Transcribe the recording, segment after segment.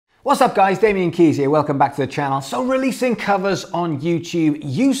What's up guys, Damian Keyes here, welcome back to the channel. So releasing covers on YouTube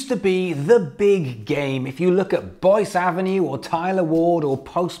used to be the big game. If you look at Boyce Avenue or Tyler Ward or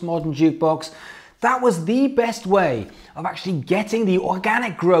Postmodern Jukebox, that was the best way of actually getting the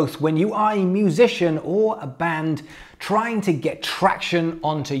organic growth when you are a musician or a band trying to get traction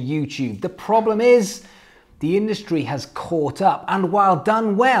onto YouTube. The problem is the industry has caught up, and while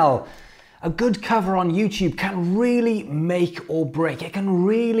done well, a good cover on YouTube can really make or break. It can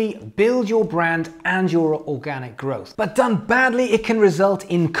really build your brand and your organic growth. But done badly, it can result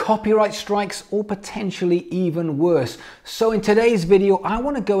in copyright strikes or potentially even worse. So in today's video, I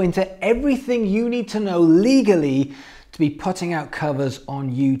want to go into everything you need to know legally to be putting out covers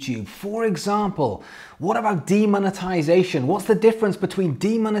on YouTube. For example, what about demonetization? What's the difference between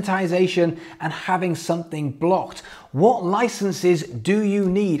demonetization and having something blocked? What licenses do you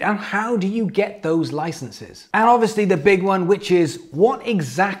need and how do you get those licenses? And obviously the big one, which is what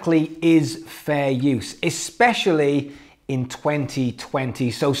exactly is fair use, especially in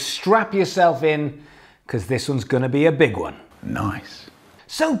 2020. So strap yourself in because this one's gonna be a big one. Nice.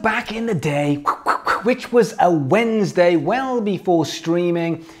 So back in the day, which was a Wednesday, well before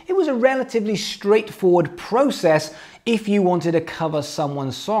streaming, it was a relatively straightforward process if you wanted to cover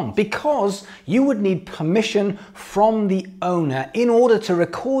someone's song, because you would need permission from the owner in order to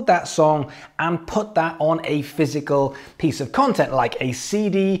record that song and put that on a physical piece of content like a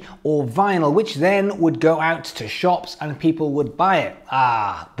CD or vinyl, which then would go out to shops and people would buy it.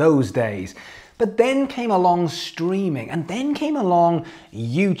 Ah, those days. But then came along streaming, and then came along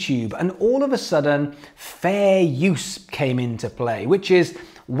YouTube, and all of a sudden fair use came into play, which is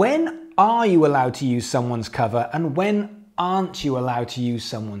when are you allowed to use someone's cover and when aren't you allowed to use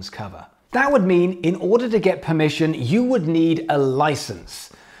someone's cover? That would mean in order to get permission, you would need a license.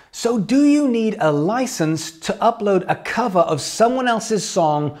 So do you need a license to upload a cover of someone else's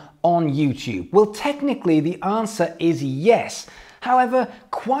song on YouTube? Well, technically the answer is yes. However,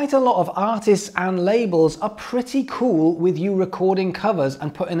 quite a lot of artists and labels are pretty cool with you recording covers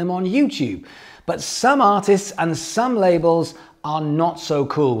and putting them on YouTube. But some artists and some labels are not so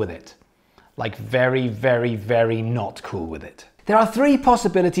cool with it. Like very, very, very not cool with it. There are three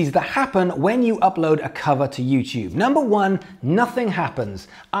possibilities that happen when you upload a cover to YouTube. Number one, nothing happens.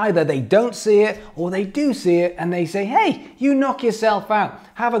 Either they don't see it or they do see it and they say, hey, you knock yourself out.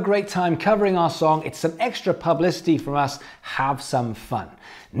 Have a great time covering our song. It's some extra publicity from us. Have some fun.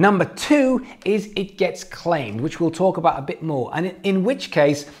 Number two is it gets claimed, which we'll talk about a bit more, and in which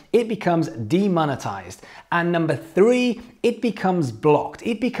case it becomes demonetized. And number three, it becomes blocked.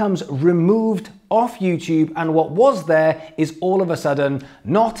 It becomes removed off YouTube, and what was there is all of a sudden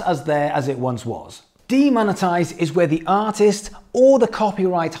not as there as it once was. Demonetized is where the artist or the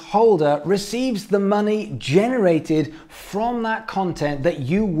copyright holder receives the money generated from that content that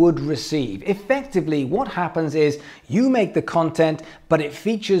you would receive. Effectively, what happens is you make the content, but it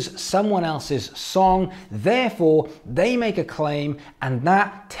features someone else's song. Therefore, they make a claim, and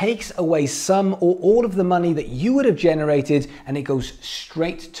that takes away some or all of the money that you would have generated, and it goes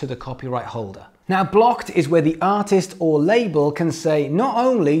straight to the copyright holder. Now, blocked is where the artist or label can say, not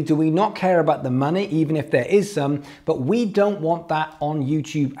only do we not care about the money, even if there is some, but we don't want that on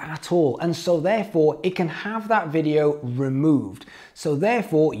YouTube at all. And so therefore it can have that video removed. So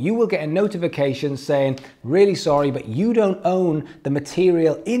therefore you will get a notification saying, really sorry, but you don't own the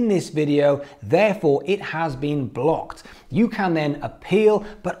material in this video. Therefore it has been blocked. You can then appeal,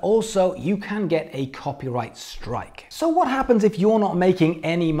 but also you can get a copyright strike. So what happens if you're not making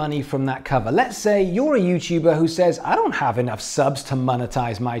any money from that cover? Let's say you're a YouTuber who says, I don't have enough subs to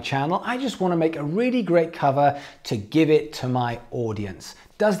monetize my channel. I just want to make a really great cover to give it to my audience.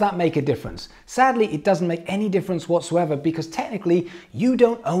 Does that make a difference? Sadly, it doesn't make any difference whatsoever, because technically you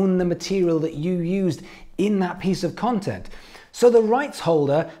don't own the material that you used in that piece of content. So the rights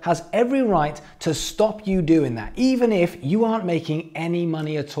holder has every right to stop you doing that, even if you aren't making any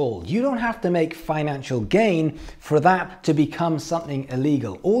money at all. You don't have to make financial gain for that to become something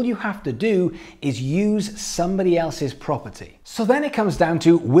illegal. All you have to do is use somebody else's property. So then it comes down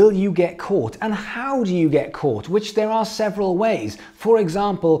to, will you get caught? And how do you get caught? Which there are several ways. For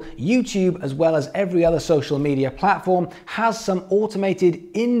example, YouTube, as well as every other social media platform, has some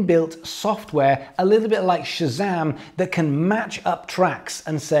automated inbuilt software, a little bit like Shazam, that can match up tracks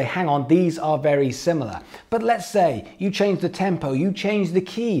and say, hang on, these are very similar. But let's say you change the tempo, you change the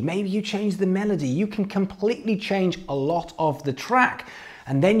key, maybe you change the melody, you can completely change a lot of the track,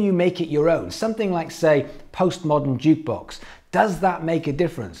 and then you make it your own. Something like, say, Postmodern Jukebox. Does that make a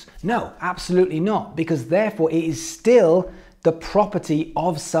difference? No, absolutely not, because therefore it is still the property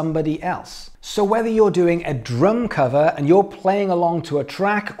of somebody else. So whether you're doing a drum cover and you're playing along to a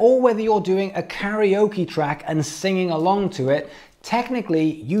track, or whether you're doing a karaoke track and singing along to it,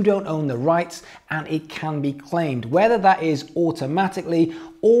 technically you don't own the rights and it can be claimed, whether that is automatically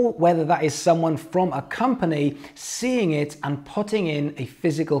or whether that is someone from a company seeing it and putting in a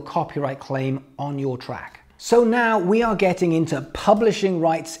physical copyright claim on your track. So now we are getting into publishing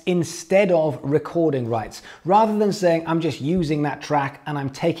rights instead of recording rights. Rather than saying I'm just using that track and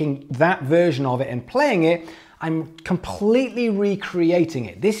I'm taking that version of it and playing it, I'm completely recreating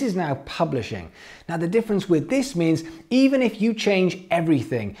it. This is now publishing. Now the difference with this means even if you change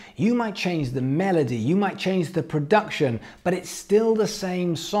everything, you might change the melody, you might change the production, but it's still the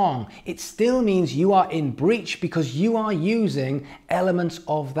same song. It still means you are in breach because you are using elements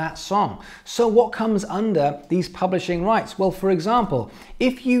of that song. So what comes under these publishing rights? Well, for example,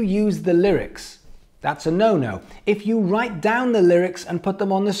 if you use the lyrics, that's a no-no. If you write down the lyrics and put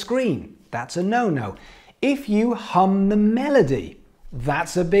them on the screen, that's a no-no. If you hum the melody,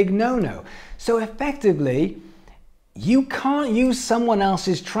 that's a big no-no. So effectively, you can't use someone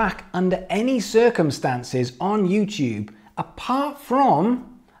else's track under any circumstances on YouTube apart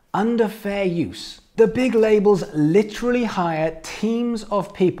from under fair use. The big labels literally hire teams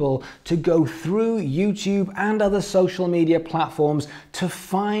of people to go through YouTube and other social media platforms to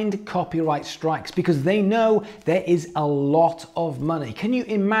find copyright strikes because they know there is a lot of money. Can you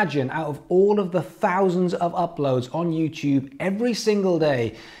imagine, out of all of the thousands of uploads on YouTube every single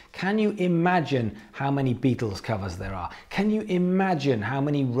day, can you imagine how many Beatles covers there are? Can you imagine how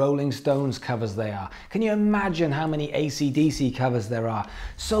many Rolling Stones covers there are? Can you imagine how many AC/DC covers there are?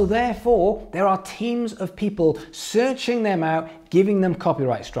 So therefore, there are teams of people searching them out, giving them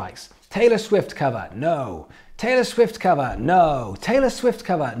copyright strikes. Taylor Swift cover, no. Taylor Swift cover, no. Taylor Swift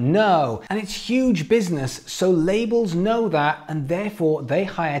cover, no. And it's huge business, so labels know that, and therefore they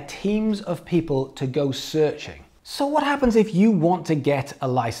hire teams of people to go searching. So what happens if you want to get a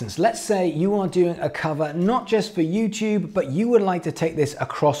license? Let's say you are doing a cover not just for YouTube, but you would like to take this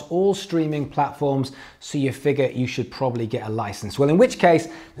across all streaming platforms, so you figure you should probably get a license. Well, in which case,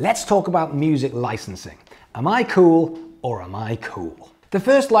 let's talk about music licensing. Am I cool or am I cool? The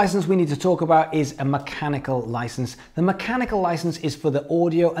first license we need to talk about is a mechanical license. The mechanical license is for the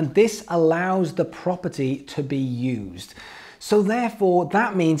audio, and this allows the property to be used. So therefore,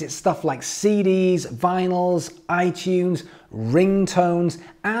 that means it's stuff like CDs, vinyls, iTunes, ringtones,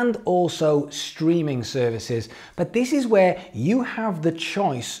 and also streaming services. But this is where you have the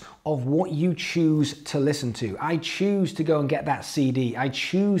choice of what you choose to listen to. I choose to go and get that CD. I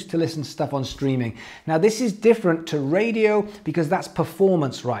choose to listen to stuff on streaming. Now, this is different to radio because that's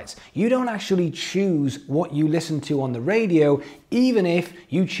performance rights. You don't actually choose what you listen to on the radio, even if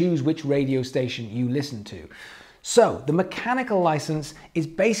you choose which radio station you listen to. So the mechanical license is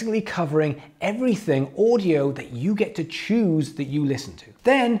basically covering everything audio that you get to choose that you listen to.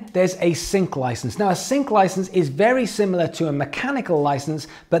 Then there's a sync license. Now a sync license is very similar to a mechanical license,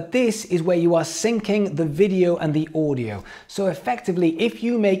 but this is where you are syncing the video and the audio. So effectively, if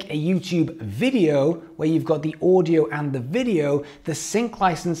you make a YouTube video where you've got the audio and the video, the sync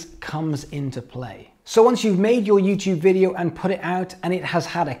license comes into play. So once you've made your YouTube video and put it out and it has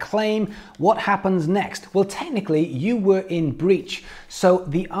had a claim, what happens next? Well, technically you were in breach. So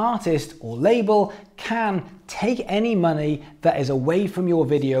the artist or label can take any money that is away from your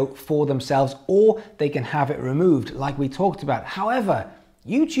video for themselves, or they can have it removed like we talked about. However,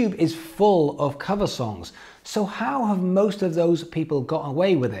 YouTube is full of cover songs. So how have most of those people got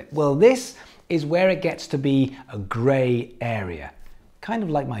away with it? Well, this is where it gets to be a gray area, kind of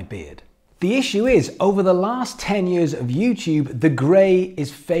like my beard. The issue is, over the last 10 years of YouTube, the gray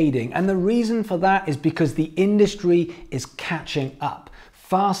is fading. And the reason for that is because the industry is catching up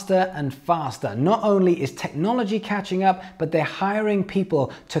faster and faster. Not only is technology catching up, but they're hiring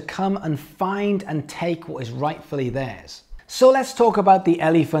people to come and find and take what is rightfully theirs. So let's talk about the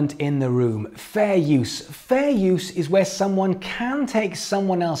elephant in the room, fair use. Fair use is where someone can take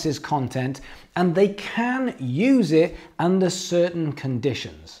someone else's content and they can use it under certain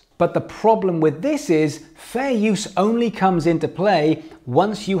conditions. But the problem with this is fair use only comes into play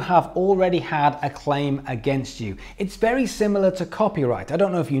once you have already had a claim against you. It's very similar to copyright. I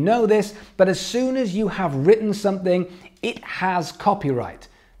don't know if you know this, but as soon as you have written something, it has copyright.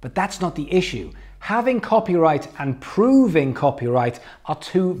 But that's not the issue. Having copyright and proving copyright are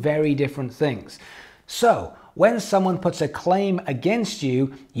two very different things. So, when someone puts a claim against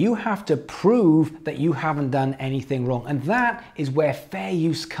you, you have to prove that you haven't done anything wrong. And that is where fair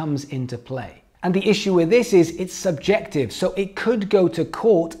use comes into play. And the issue with this is it's subjective, so it could go to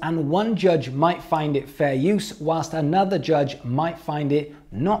court and one judge might find it fair use whilst another judge might find it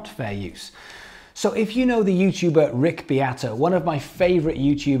not fair use. So if you know the YouTuber Rick Beato, one of my favorite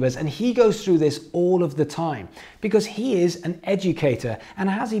YouTubers, and he goes through this all of the time because he is an educator. And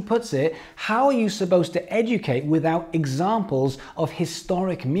as he puts it, how are you supposed to educate without examples of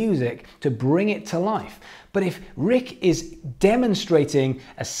historic music to bring it to life? But if Rick is demonstrating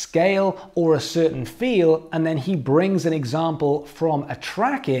a scale or a certain feel, and then he brings an example from a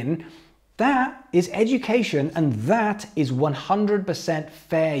track in, that is education and that is 100%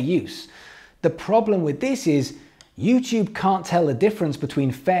 fair use. The problem with this is YouTube can't tell the difference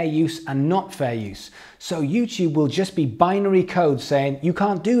between fair use and not fair use. So YouTube will just be binary code saying you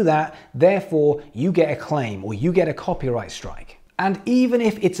can't do that, therefore you get a claim or you get a copyright strike. And even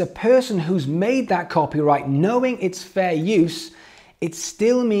if it's a person who's made that copyright knowing it's fair use, it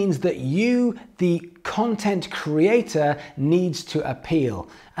still means that you, the content creator, needs to appeal.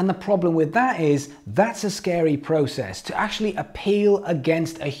 And the problem with that is that's a scary process to actually appeal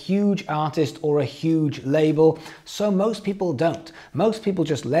against a huge artist or a huge label. So most people don't. Most people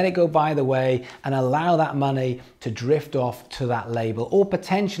just let it go by the way and allow that money to drift off to that label or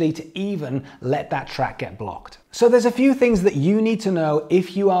potentially to even let that track get blocked. So there's a few things that you need to know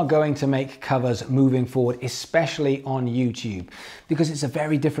if you are going to make covers moving forward, especially on YouTube, because it's a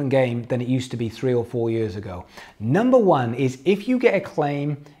very different game than it used to be 3 or 4 years ago. Number one is if you get a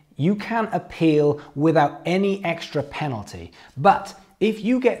claim, you can appeal without any extra penalty. But if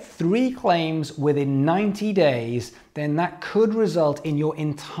you get 3 claims within 90 days, then that could result in your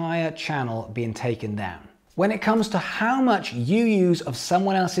entire channel being taken down. When it comes to how much you use of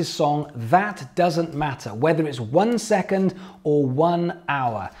someone else's song, that doesn't matter, whether it's 1 second or 1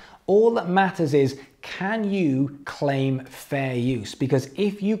 hour. All that matters is, can you claim fair use? Because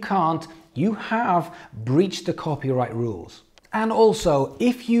if you can't, you have breached the copyright rules. And also,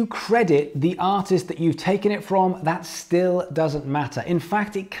 if you credit the artist that you've taken it from, that still doesn't matter. In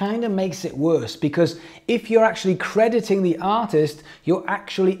fact, it kind of makes it worse because if you're actually crediting the artist, you're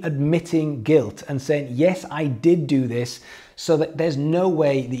actually admitting guilt and saying, yes, I did do this, so that there's no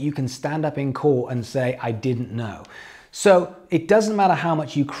way that you can stand up in court and say, I didn't know. So it doesn't matter how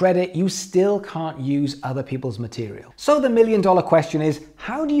much you credit, you still can't use other people's material. So the million-dollar question is,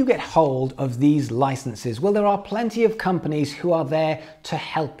 how do you get hold of these licenses? Well, there are plenty of companies who are there to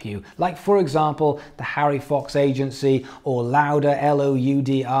help you. Like, for example, the Harry Fox Agency or Louder,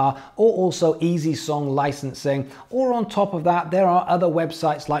 L-O-U-D-R, or also Easy Song Licensing. Or on top of that, there are other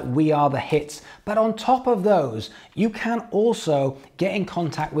websites like We Are The Hits. But on top of those, you can also get in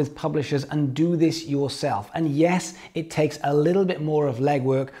contact with publishers and do this yourself. And yes, it takes a little bit more of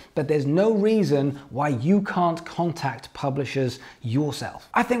legwork, but there's no reason why you can't contact publishers yourself.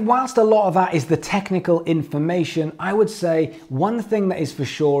 I think whilst a lot of that is the technical information, I would say one thing that is for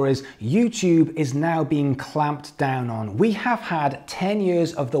sure is YouTube is now being clamped down on. We have had 10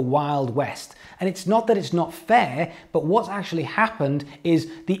 years of the Wild West. And it's not that it's not fair, but what's actually happened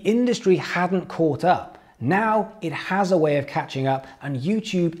is the industry hadn't caught up. Now it has a way of catching up, and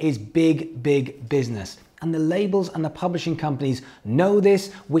YouTube is big, big business. And the labels and the publishing companies know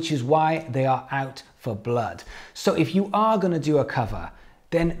this, which is why they are out for blood. So if you are going to do a cover,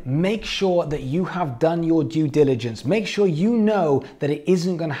 then make sure that you have done your due diligence. Make sure you know that it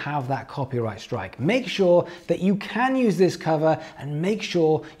isn't going to have that copyright strike. Make sure that you can use this cover and make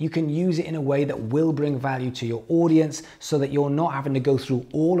sure you can use it in a way that will bring value to your audience so that you're not having to go through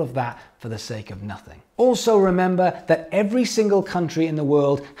all of that for the sake of nothing. Also remember that every single country in the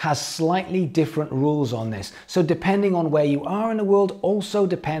world has slightly different rules on this. So depending on where you are in the world also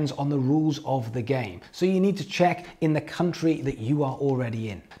depends on the rules of the game. So you need to check in the country that you are already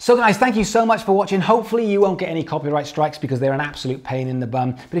in. So guys, thank you so much for watching. Hopefully you won't get any copyright strikes because they're an absolute pain in the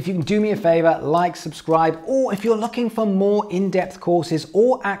bum. But if you can do me a favor, like, subscribe, or if you're looking for more in-depth courses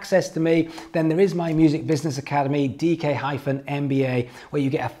or access to me, then there is my Music Business Academy, DK-MBA, where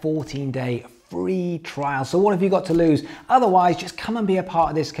you get a 14-day free trial. So what have you got to lose? Otherwise, just come and be a part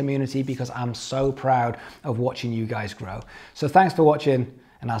of this community because I'm so proud of watching you guys grow. So thanks for watching,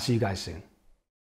 and I'll see you guys soon.